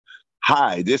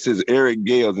Hi, this is Eric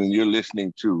Gales, and you're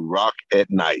listening to Rock at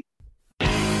Night. Are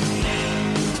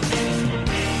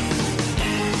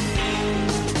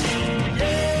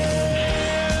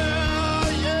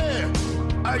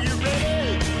you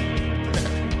ready?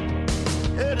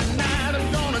 Hey, tonight I'm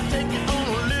gonna take you on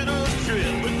a little trip.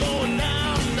 We're going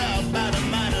down south by the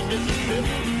mighty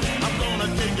Mississippi. I'm gonna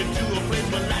take you to a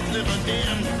place where lights never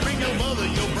dim. Bring your mother,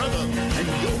 your brother, and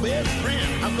your best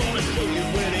friend. I'm gonna show you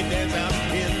where they dance out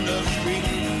in the street.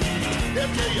 They'll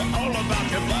tell you all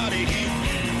about your body heat.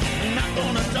 I'm not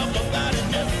gonna talk about it,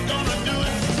 just gonna do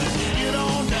it. Get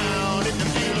on down if you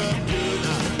feel good.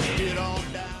 Now, get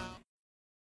on down.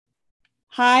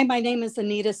 Hi, my name is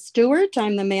Anita Stewart.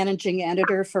 I'm the managing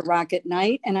editor for Rock at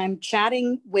Night, and I'm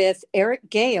chatting with Eric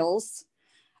Gales,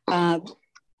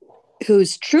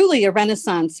 who's truly a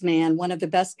Renaissance man, one of the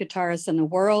best guitarists in the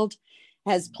world,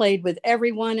 has played with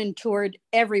everyone and toured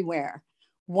everywhere.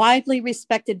 Widely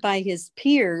respected by his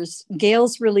peers,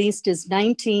 Gales released his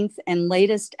 19th and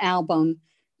latest album,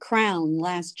 Crown,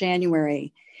 last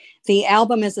January. The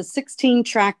album is a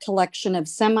 16-track collection of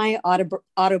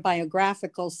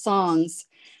semi-autobiographical songs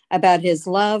about his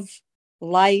love,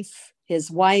 life,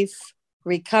 his wife,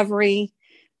 recovery,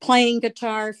 playing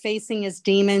guitar, facing his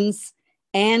demons,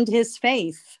 and his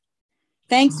faith.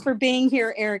 Thanks for being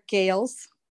here, Eric Gales.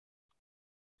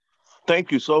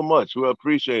 Thank you so much. We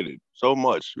appreciate it so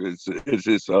much.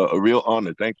 It's a real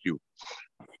honor. Thank you.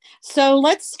 So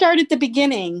let's start at the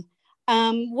beginning.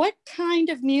 What kind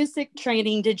of music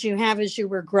training did you have as you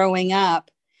were growing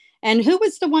up? And who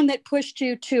was the one that pushed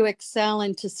you to excel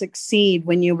and to succeed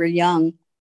when you were young?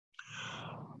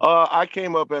 I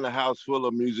came up in a house full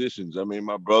of musicians. I mean,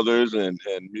 my brothers and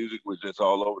music was just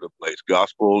all over the place.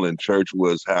 Gospel and church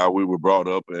was how we were brought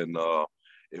up, and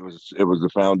it was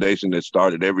the foundation that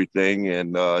started everything.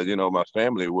 And my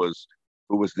family was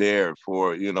who was there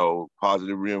for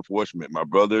positive reinforcement. My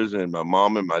brothers and my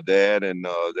mom and my dad, and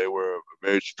they were a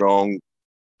very strong,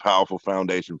 powerful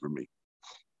foundation for me.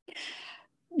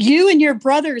 You and your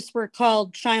brothers were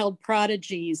called child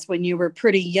prodigies when you were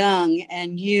pretty young,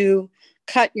 and you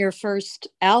cut your first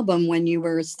album when you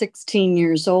were 16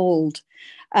 years old.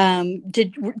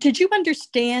 Did you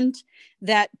understand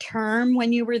that term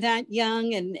when you were that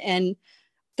young and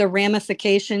the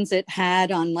ramifications it had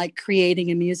on like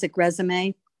creating a music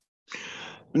resume?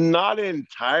 Not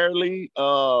entirely,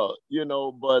 but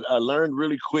I learned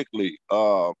really quickly.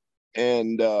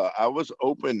 And I was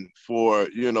open for,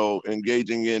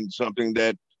 engaging in something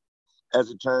that, as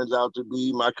it turns out to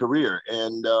be my career.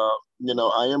 And,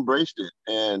 I embraced it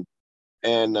and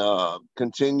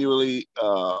continually,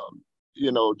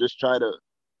 just try to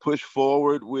push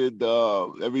forward with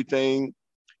everything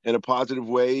in a positive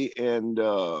way. And,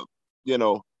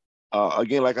 again,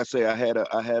 like I say, I had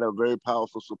a very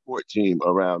powerful support team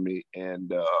around me,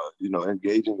 and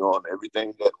engaging on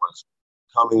everything that was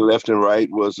coming left and right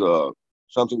was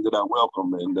something that I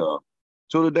welcome, and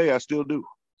till today I still do.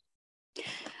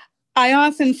 I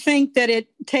often think that it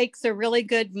takes a really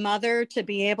good mother to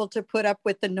be able to put up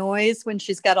with the noise when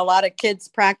she's got a lot of kids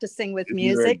practicing with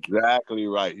music. You're exactly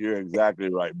right. You're exactly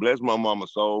right. Bless my mama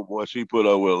soul, boy. She put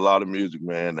up with a lot of music,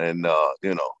 man. And,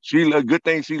 she a good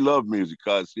thing she loved music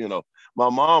because, my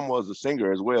mom was a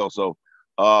singer as well. So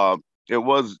it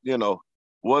was,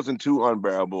 wasn't too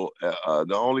unbearable.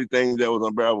 The only thing that was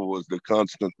unbearable was the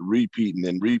constant repeating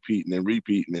and repeating and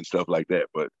repeating and stuff like that.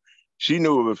 But she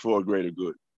knew it was for a greater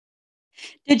good.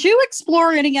 Did you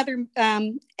explore any other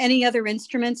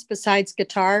instruments besides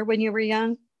guitar when you were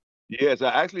young? Yes,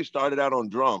 I actually started out on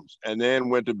drums and then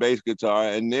went to bass guitar,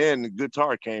 and then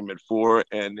guitar came at 4,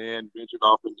 and then ventured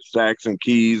off into sax and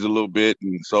keys a little bit.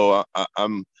 And so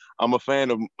I'm a fan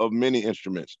of many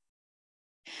instruments.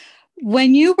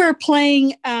 When you were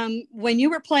playing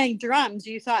drums,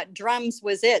 you thought drums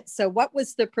was it. So what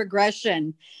was the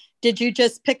progression? Did you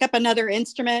just pick up another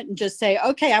instrument and just say,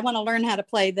 okay, I want to learn how to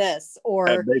play this?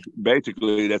 Or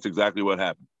basically, that's exactly what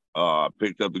happened. I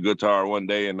picked up the guitar one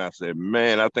day and I said,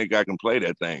 man, I think I can play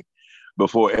that thing,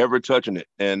 before ever touching it,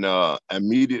 and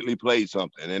immediately played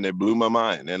something, and it blew my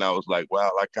mind. And I was like, wow,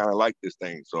 I kind of like this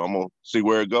thing. So I'm going to see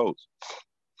where it goes.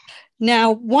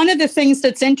 Now, one of the things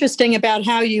that's interesting about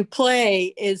how you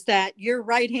play is that you're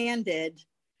right-handed,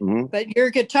 mm-hmm. but your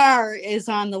guitar is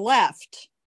on the left.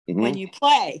 Mm-hmm. when you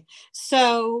play.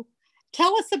 So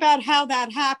tell us about how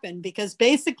that happened, because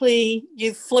basically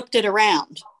you flipped it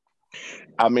around.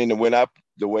 I mean,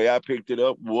 the way I picked it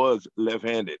up was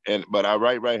left-handed, but I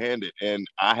write right-handed, and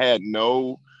I had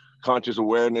no conscious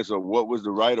awareness of what was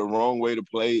the right or wrong way to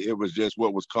play. It was just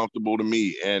what was comfortable to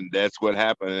me, and that's what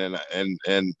happened,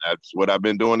 and that's what I've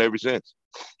been doing ever since.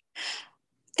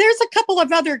 There's a couple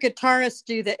of other guitarists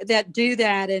that do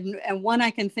that, and one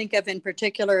I can think of in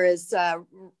particular is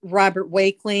Robert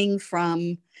Wakeling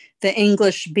from the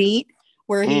English Beat,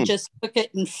 where he just took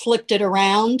it and flipped it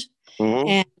around,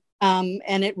 and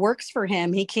it works for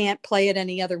him. He can't play it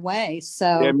any other way.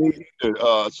 So yeah, me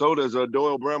either. So does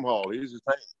Doyle Brimhall. He's the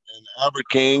same, and Albert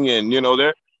King, and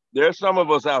there's some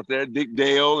of us out there, Dick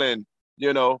Dale, and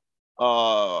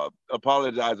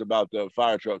apologize about the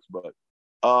fire trucks, but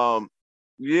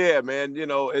yeah, man,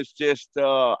 it's just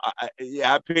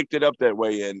I picked it up that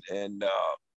way, and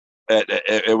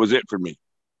it was it for me.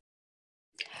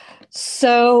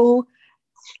 So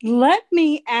let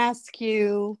me ask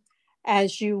you,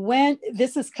 as you went,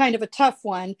 this is kind of a tough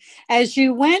one, as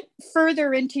you went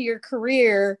further into your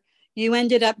career, you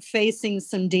ended up facing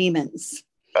some demons.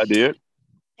 I did.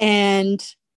 And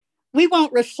we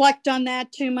won't reflect on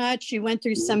that too much. You went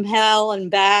through some hell and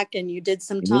back, and you did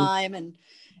some time and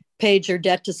paid your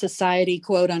debt to society,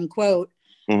 quote unquote.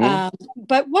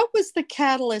 But what was the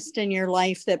catalyst in your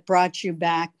life that brought you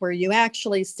back, where you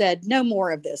actually said, no more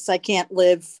of this? I can't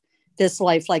live this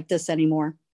life like this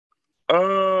anymore.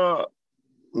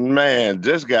 Man,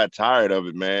 just got tired of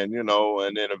it, man, and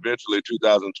then eventually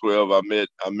 2012, I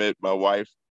met my wife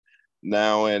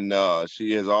now, and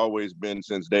she has always been,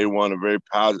 since day one, a very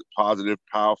positive,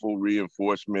 powerful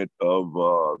reinforcement of,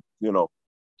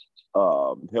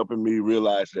 helping me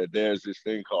realize that there's this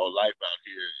thing called life out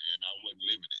here, and I wasn't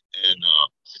living it.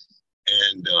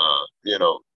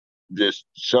 Just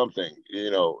something,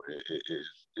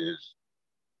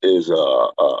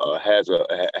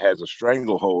 has a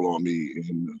stranglehold on me.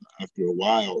 And after a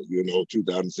while,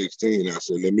 2016, I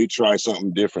said, let me try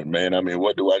something different, man. I mean,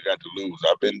 what do I got to lose?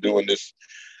 I've been doing this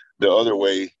the other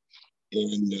way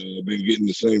and been getting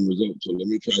the same results. So let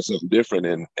me try something different.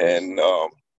 And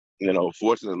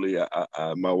fortunately,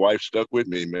 my wife stuck with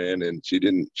me, man, and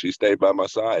she stayed by my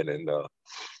side. And,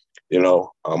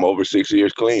 I'm over 6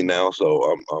 years clean now. So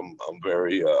I'm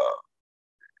very,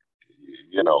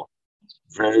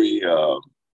 very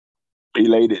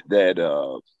elated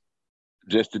that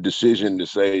just the decision to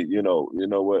say, you know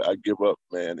what, I give up,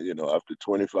 man, after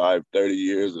 25, 30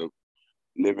 years of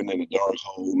living in a dark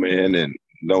hole, man, and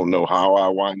don't know how I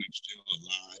wind up still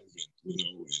alive.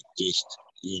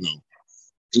 And,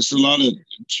 just a lot of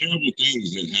terrible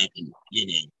things that happened,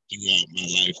 throughout my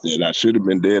life that I should have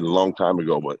been dead a long time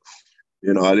ago. But,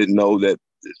 I didn't know that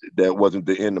wasn't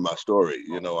the end of my story.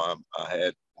 I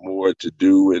had more to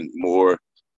do and more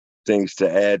things to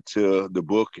add to the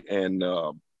book. And,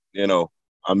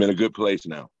 I'm in a good place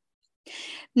now.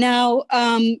 Now,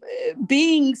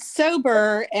 being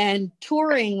sober and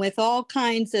touring with all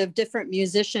kinds of different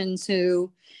musicians who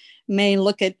may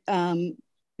look at,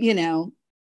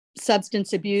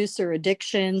 substance abuse or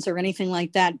addictions or anything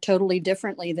like that totally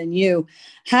differently than you,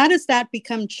 how does that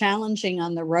become challenging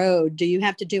on the road? Do you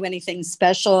have to do anything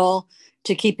special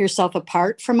to keep yourself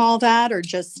apart from all that, or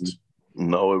just?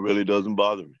 No, it really doesn't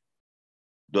bother me.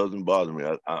 Doesn't bother me.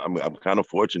 I'm kind of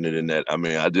fortunate in that. I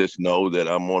mean, I just know that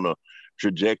I'm on a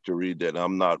trajectory that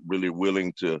I'm not really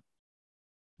willing to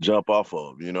jump off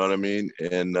of. You know what I mean?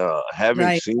 And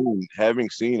having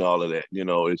seen all of that,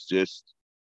 it's just,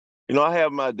 I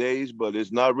have my days, but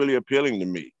it's not really appealing to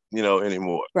me,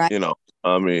 anymore. Right.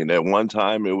 I mean, at one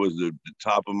time it was the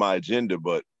top of my agenda,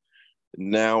 but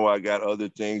now I got other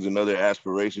things and other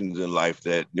aspirations in life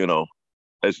that,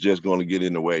 that's just going to get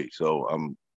in the way. So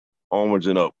I'm onwards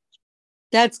and up.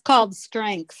 That's called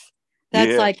strength.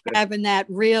 That's like having that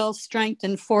real strength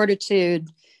and fortitude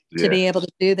to be able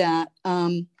to do that.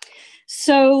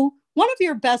 So one of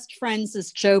your best friends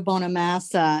is Joe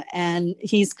Bonamassa, and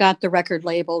he's got the record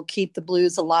label Keep the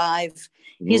Blues Alive.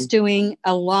 He's doing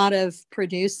a lot of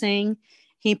producing.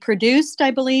 He produced,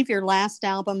 I believe, your last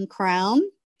album, Crown.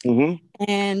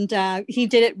 And he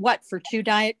did it, for 2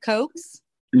 Diet Cokes?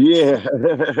 Yeah.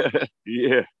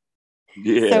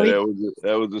 Yeah. So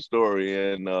that was the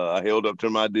story. And I held up to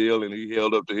my deal and he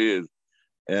held up to his.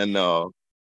 And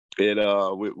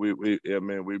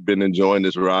we've been enjoying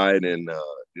this ride, and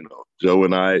Joe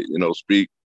and I speak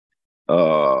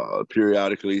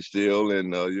periodically still,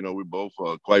 and we're both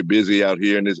quite busy out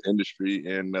here in this industry,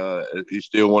 and he's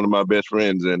still one of my best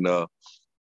friends, and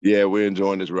we're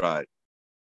enjoying this ride.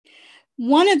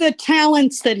 One of the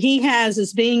talents that he has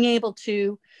is being able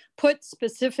to put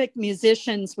specific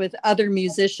musicians with other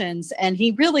musicians, and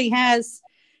he really has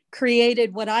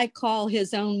created what I call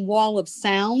his own wall of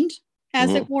sound,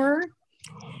 as it were.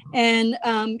 And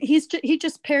he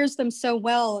just pairs them so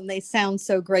well, and they sound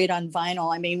so great on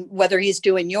vinyl. I mean, whether he's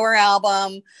doing your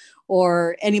album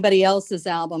or anybody else's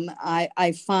album,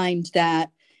 I find that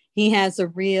he has a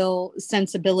real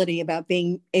sensibility about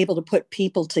being able to put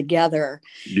people together.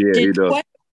 Yeah, he Did does.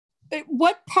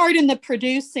 what part in the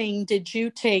producing did you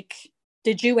take?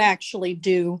 Did you actually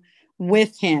do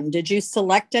with him? Did you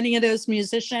select any of those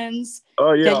musicians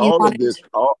Oh yeah, that you all of wanted? this,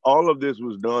 all of this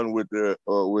was done with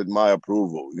my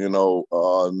approval.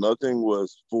 Nothing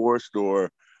was forced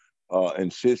or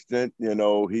insistent.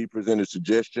 He presented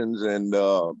suggestions, and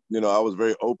I was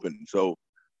very open. So,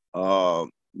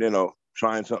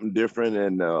 trying something different,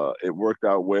 and it worked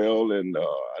out well. And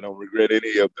I don't regret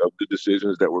any of the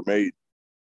decisions that were made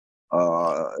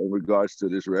in regards to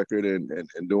this record and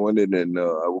doing it. And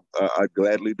I'd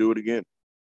gladly do it again.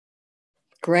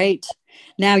 Great.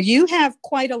 Now you have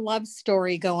quite a love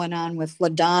story going on with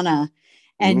LaDonna,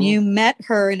 and Hmm. you met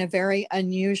her in a very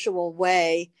unusual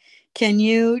way. Can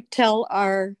you tell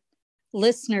our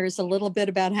listeners a little bit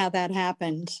about how that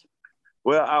happened?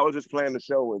 Well, I was just playing the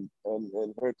show in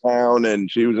her town, and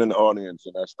she was in the audience,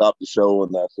 and I stopped the show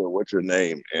and I said, "What's your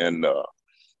name?" And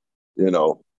you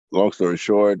know, long story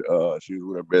short, she was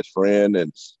with her best friend,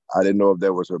 and I didn't know if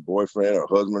that was her boyfriend or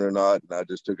husband or not, and I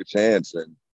just took a chance,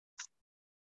 and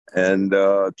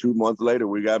 2 months later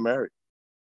we got married.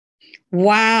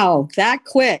 Wow, that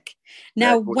quick.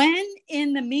 Now, That quick. when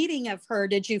in the meeting of her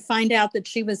did you find out that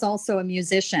she was also a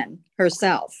musician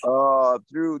herself?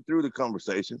 Through the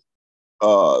conversation.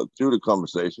 Through the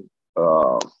conversation.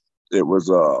 Uh, it was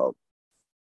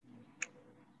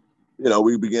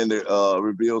we began to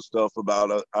reveal stuff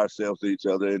about ourselves to each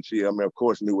other. And she, I mean, of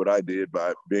course, knew what I did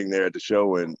by being there at the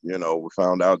show. And, we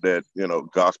found out that,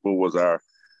 gospel was our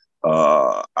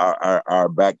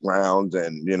backgrounds.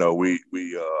 And, we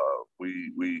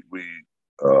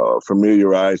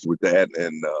familiarized with that.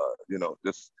 And,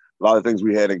 just a lot of things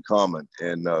we had in common.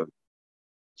 And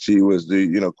she was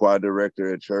the, choir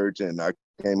director at church. And I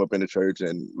came up in the church,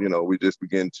 and, we just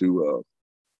began to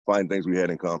find things we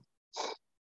had in common.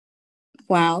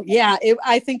 Wow. Yeah,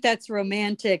 I think that's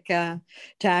romantic to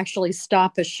actually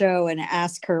stop a show and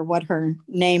ask her what her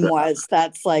name was.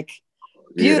 That's like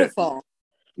Yeah. beautiful.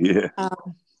 Yeah.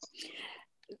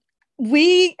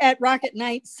 We at Rocket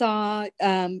Night saw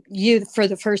you for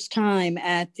the first time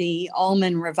at the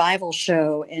Allman Revival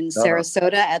Show in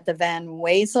Sarasota at the Van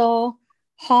Wezel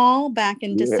Hall back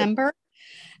in December.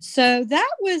 So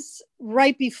that was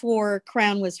right before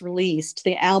Crown was released.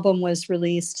 The album was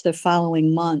released the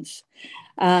following month.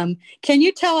 Can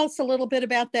you tell us a little bit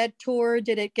about that tour?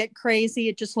 Did it get crazy?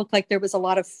 It just looked like there was a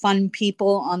lot of fun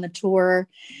people on the tour.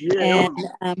 Yeah,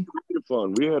 And it was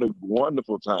fun. We had a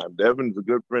wonderful time. Devin's a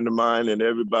good friend of mine, and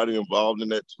everybody involved in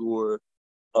that tour.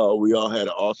 We all had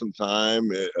an awesome time.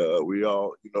 We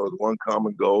all, the one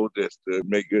common goal just to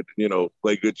make good,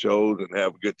 play good shows and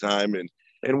have a good time, and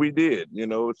we did.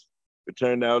 It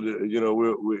turned out,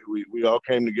 we all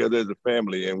came together as a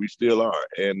family, and we still are.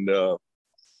 And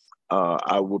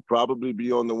I would probably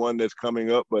be on the one that's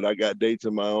coming up, but I got dates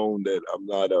of my own that I'm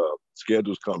not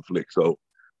schedules conflict. So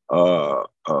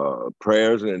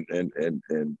prayers and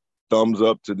thumbs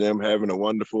up to them having a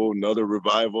wonderful another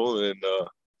revival, and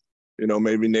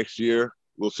maybe next year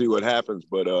we'll see what happens.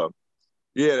 But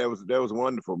yeah, that was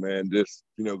wonderful, man. Just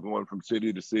going from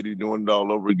city to city, doing it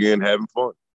all over again, having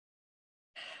fun.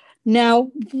 now,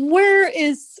 where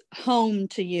is home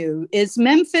to you? Is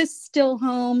Memphis still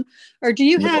home, or do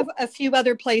you have a few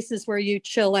other places where you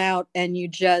chill out and you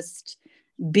just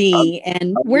be?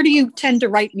 And where do you tend to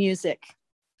write music?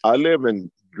 I live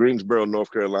in Greensboro,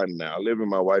 North Carolina now. I live in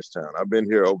my wife's town. I've been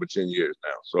here over 10 years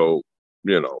now. So,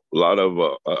 a lot of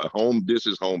home, this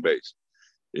is home base,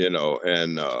 and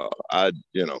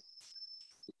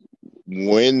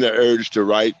when the urge to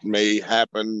write may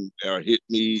happen or hit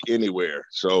me anywhere.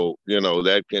 So,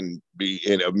 that can be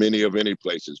in many of any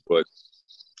places. But,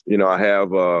 I have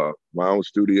my own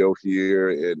studio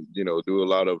here, and, do a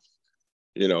lot of,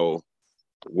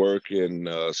 work and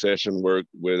session work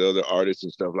with other artists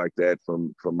and stuff like that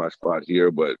from my spot here.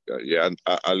 But yeah,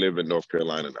 I live in North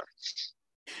Carolina now.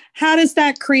 How does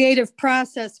that creative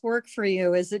process work for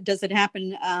you? Does it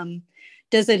happen?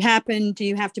 Does it happen? Do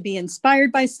you have to be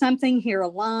inspired by something? Hear a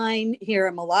line, hear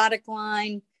a melodic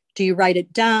line? Do you write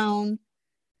it down?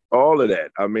 All of that.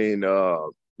 I mean, I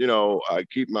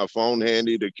keep my phone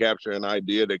handy to capture an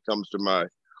idea that comes to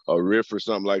a riff or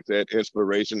something like that.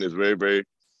 Inspiration is very, very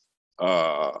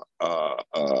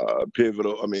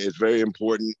pivotal. I mean, it's very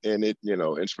important in it.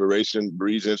 Inspiration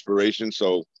breeds inspiration.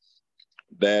 So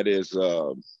that is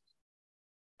a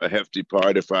hefty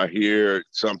part. If I hear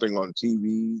something on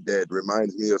TV that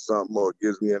reminds me of something or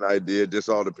gives me an idea, just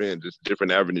all depends. Just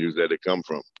different avenues that it come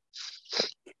from.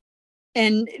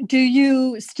 And do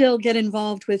you still get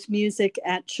involved with music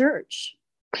at church?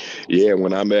 Yeah,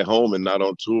 when I'm at home and not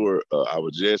on tour, I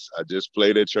just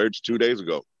played at church 2 days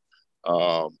ago.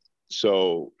 Um,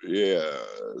 so yeah,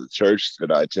 the church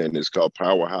that I attend is called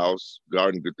Powerhouse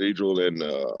Garden Cathedral, and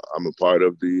I'm a part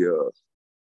of the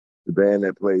band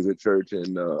that plays at church.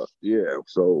 And yeah,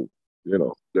 so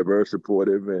they're very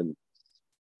supportive, and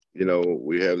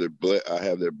we have I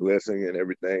have their blessing and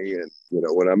everything. And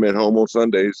when I'm at home on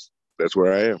Sundays, that's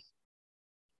where I am.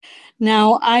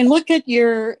 Now, I look at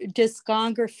your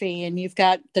discography and you've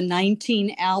got the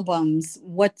 19 albums.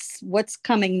 What's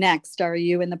coming next? Are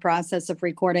you in the process of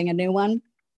recording a new one?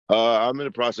 I'm in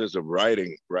the process of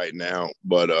writing right now,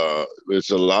 but it's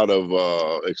a lot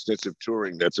of extensive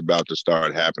touring that's about to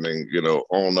start happening,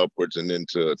 on upwards and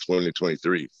into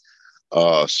 2023.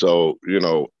 So,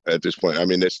 at this point, I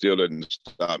mean, that still doesn't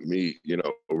stop me,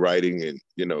 writing and,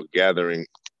 gathering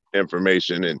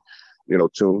information and,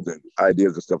 tunes and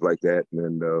ideas and stuff like that.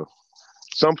 And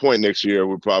some point next year,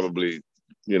 we'll probably,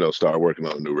 start working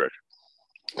on a new record.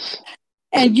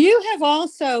 And you have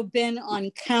also been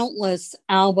on countless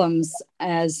albums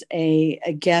as a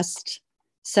guest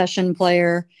session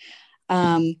player.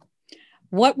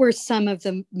 What were some of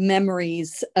the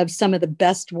memories of some of the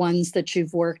best ones that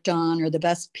you've worked on, or the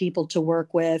best people to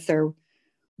work with, or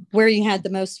where you had the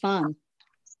most fun?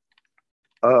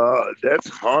 That's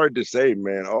hard to say,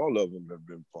 man. All of them have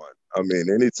been fun. I mean,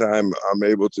 anytime I'm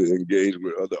able to engage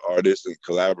with other artists and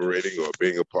collaborating or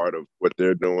being a part of what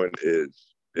they're doing is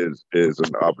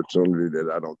an opportunity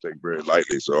that I don't take very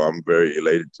lightly. So I'm very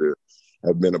elated to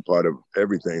have been a part of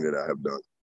everything that I have done.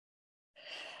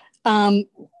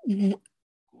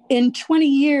 In 20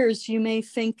 years, you may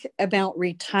think about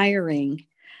retiring.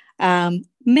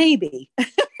 Maybe.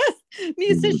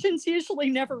 Musicians usually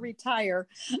never retire.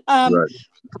 Right.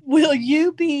 Will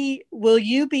you be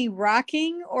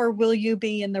rocking, or will you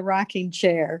be in the rocking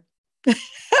chair?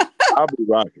 I'll be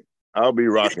rocking. I'll be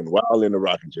rocking while in the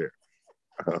rocking chair.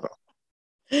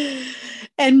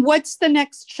 And what's the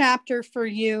next chapter for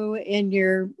you in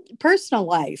your personal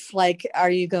life? Like,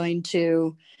 are you going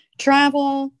to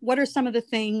travel? What are some of the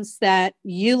things that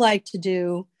you like to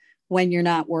do when you're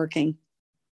not working?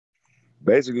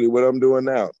 Basically what I'm doing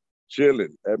now,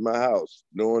 chilling at my house,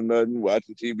 doing nothing,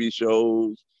 watching TV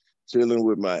shows, chilling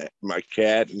with my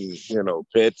cat and,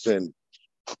 pets, and,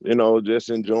 just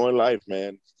enjoying life,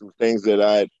 man. Some things that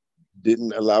I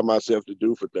didn't allow myself to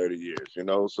do for 30 years,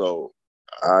 so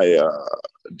I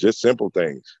just simple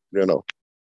things,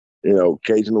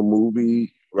 occasional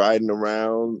movie, riding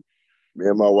around. Me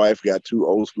and my wife got 2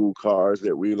 old school cars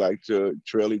that we like to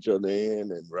trail each other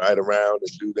in and ride around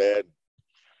and do that.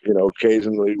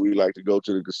 Occasionally we like to go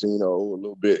to the casino a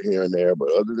little bit here and there,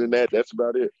 but other than that, that's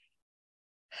about it.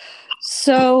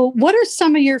 So what are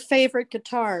some of your favorite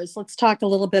guitars? Let's talk a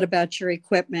little bit about your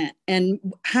equipment, and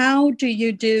how do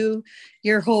you do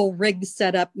your whole rig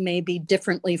setup maybe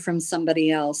differently from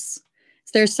somebody else?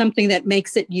 Is there something that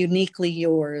makes it uniquely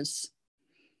yours?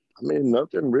 I mean,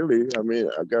 nothing really. I mean,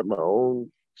 I got my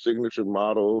own signature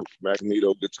model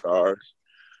Magneto guitars.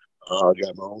 I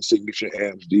got my own signature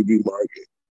amps, DB Market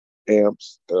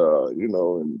amps,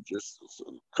 and just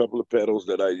a couple of pedals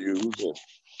that I use.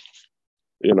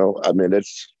 And, I mean,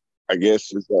 I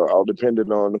guess it's all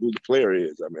dependent on who the player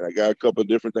is. I mean, I got a couple of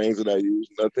different things that I use,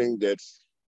 nothing that's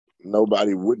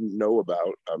nobody wouldn't know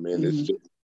about. I mean,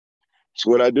 it's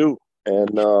what I do.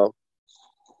 And,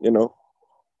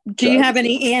 Do you have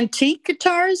any antique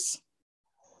guitars?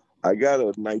 I got a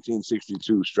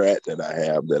 1962 Strat that I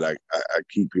have that I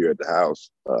keep here at the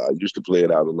house. I used to play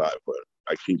it out a lot, but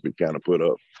I keep it kind of put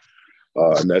up.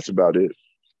 And that's about it.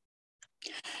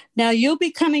 Now, you'll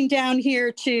be coming down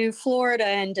here to Florida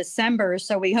in December,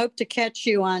 so we hope to catch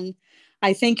you on,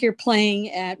 I think you're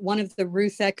playing at one of the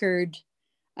Ruth Eckerd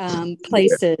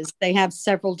places. Yeah. They have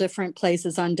several different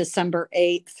places on December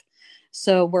 8th.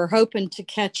 So we're hoping to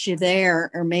catch you there,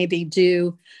 or maybe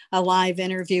do a live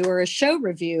interview or a show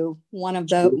review, one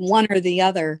or the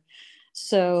other.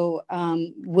 So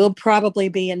we'll probably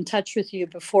be in touch with you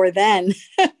before then.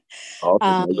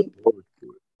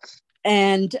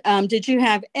 And did you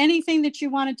have anything that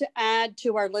you wanted to add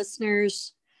to our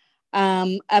listeners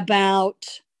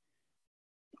about,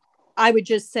 I would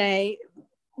just say,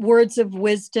 words of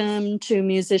wisdom to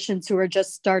musicians who are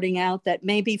just starting out that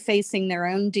may be facing their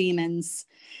own demons?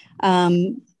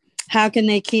 How can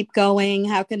they keep going?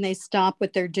 How can they stop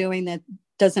what they're doing that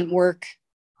doesn't work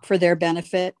for their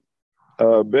benefit?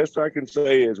 Best I can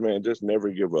say is, man, just never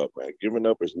give up, man. Giving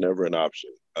up is never an option.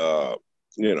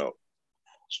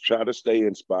 Try to stay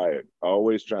inspired.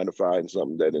 Always trying to find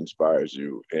something that inspires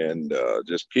you, and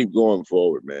just keep going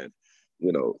forward, man.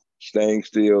 Staying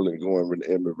still and going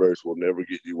in reverse will never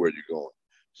get you where you're going.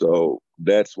 So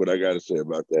that's what I got to say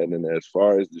about that. And as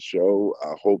far as the show,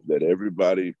 I hope that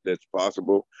everybody that's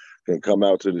possible can come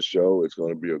out to the show. It's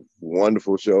going to be a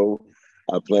wonderful show.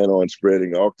 I plan on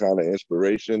spreading all kind of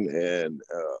inspiration and,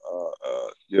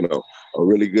 a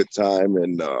really good time.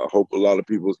 And hope a lot of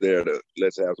people's there to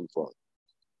let's have some fun.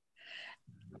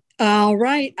 All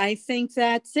right. I think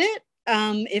that's it.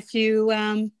 If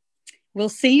you, we'll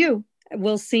see you.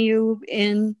 We'll see you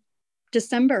in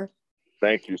December.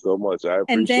 Thank you so much. I appreciate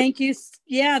it. And thank you.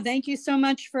 Yeah. Thank you so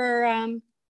much for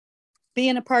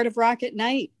being a part of Rock at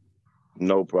Night.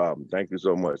 No problem. Thank you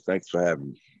so much. Thanks for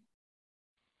having me.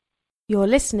 You're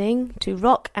listening to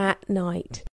Rock at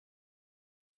Night.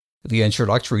 The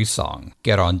introductory song,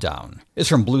 Get On Down, is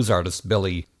from blues artist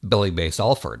Billy Bass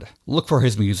Alford. Look for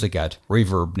his music at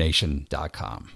ReverbNation.com.